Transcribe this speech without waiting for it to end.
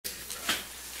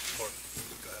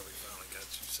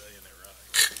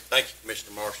Thank you,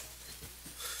 Commissioner Marshall.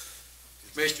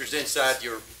 Commissioners, inside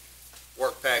your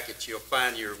work package, you'll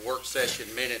find your work session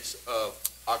minutes of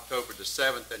October the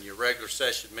 7th and your regular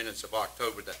session minutes of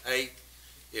October the 8th.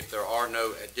 If there are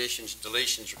no additions,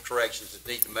 deletions, or corrections that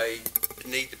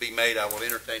need to be made, I will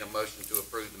entertain a motion to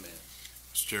approve the minutes.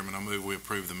 Mr. Chairman, I move we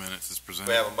approve the minutes as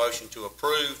presented. We have a motion to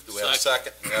approve. Do we have a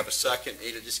second? We have a second.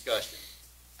 Any discussion?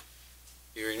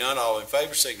 Hearing none, all in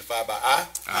favor signify by aye.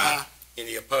 Aye.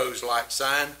 Any opposed, like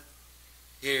sign.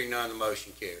 Hearing none, the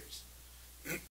motion carries.